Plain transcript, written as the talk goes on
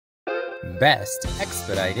Best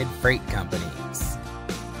expedited freight companies.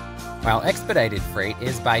 While expedited freight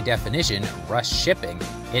is by definition rush shipping,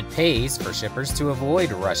 it pays for shippers to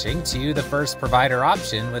avoid rushing to the first provider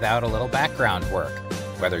option without a little background work.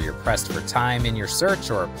 Whether you're pressed for time in your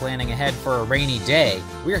search or planning ahead for a rainy day,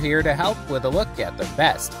 we're here to help with a look at the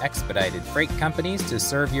best expedited freight companies to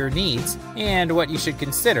serve your needs and what you should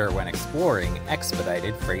consider when exploring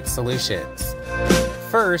expedited freight solutions.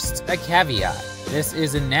 First, a caveat. This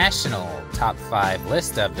is a national top 5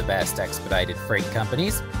 list of the best expedited freight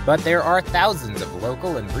companies, but there are thousands of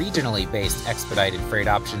local and regionally based expedited freight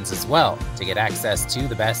options as well. To get access to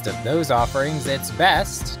the best of those offerings, it's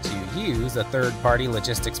best to use a third-party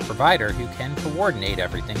logistics provider who can coordinate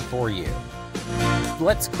everything for you.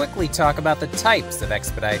 Let's quickly talk about the types of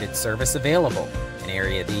expedited service available. An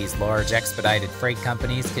area these large expedited freight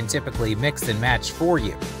companies can typically mix and match for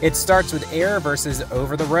you. It starts with air versus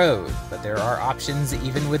over the road, but there are options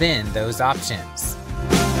even within those options.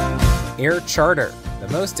 Air charter, the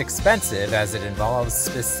most expensive as it involves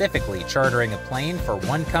specifically chartering a plane for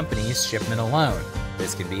one company's shipment alone.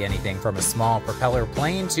 This can be anything from a small propeller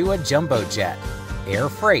plane to a jumbo jet. Air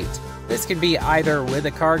freight. This can be either with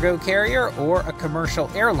a cargo carrier or a commercial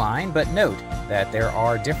airline, but note that there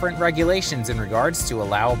are different regulations in regards to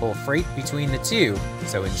allowable freight between the two,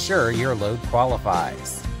 so ensure your load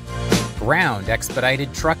qualifies. Ground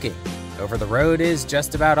expedited trucking. Over the road is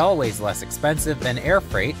just about always less expensive than air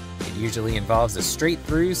freight. It usually involves a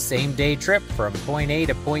straight-through, same-day trip from point A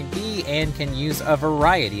to point B and can use a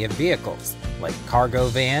variety of vehicles, like cargo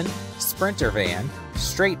van, sprinter van,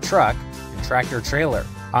 straight truck, and tractor-trailer.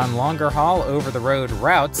 On longer-haul, over-the-road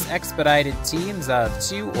routes, expedited teams of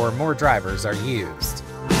 2 or more drivers are used.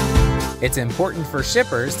 It's important for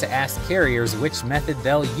shippers to ask carriers which method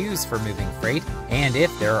they'll use for moving freight and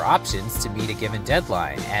if there are options to meet a given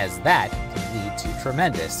deadline, as that can lead to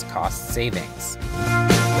tremendous cost savings.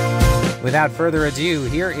 Without further ado,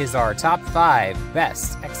 here is our top 5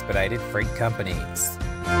 best expedited freight companies.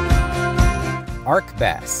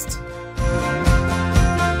 ArcBest.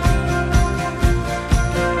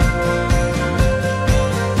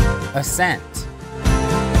 Ascent.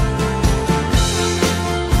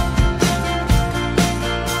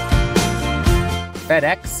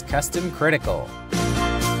 FedEx Custom Critical.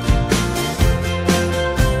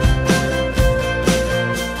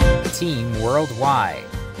 Team Worldwide.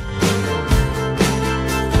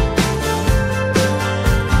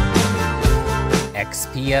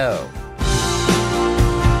 XPO.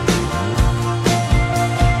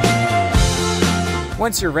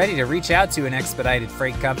 Once you're ready to reach out to an expedited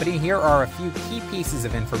freight company, here are a few key pieces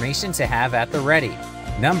of information to have at the ready.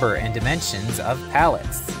 Number and dimensions of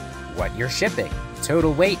pallets. What you're shipping.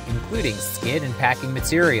 Total weight including skid and packing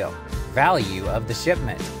material. Value of the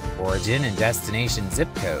shipment. Origin and destination zip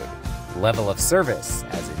code. Level of service,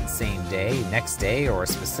 as in same day, next day, or a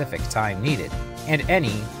specific time needed. And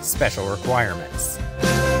any special requirements.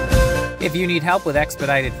 If you need help with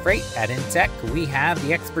expedited freight at Intech, we have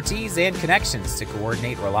the expertise and connections to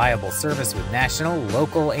coordinate reliable service with national,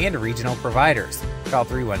 local, and regional providers. Call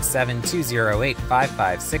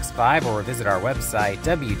 317-208-5565 or visit our website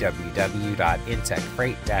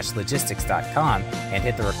www.intechfreight-logistics.com and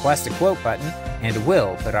hit the Request a Quote button, and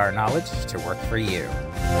we'll put our knowledge to work for you.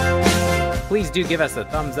 Please do give us a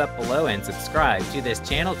thumbs up below and subscribe to this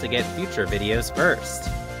channel to get future videos first.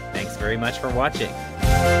 Thanks very much for watching.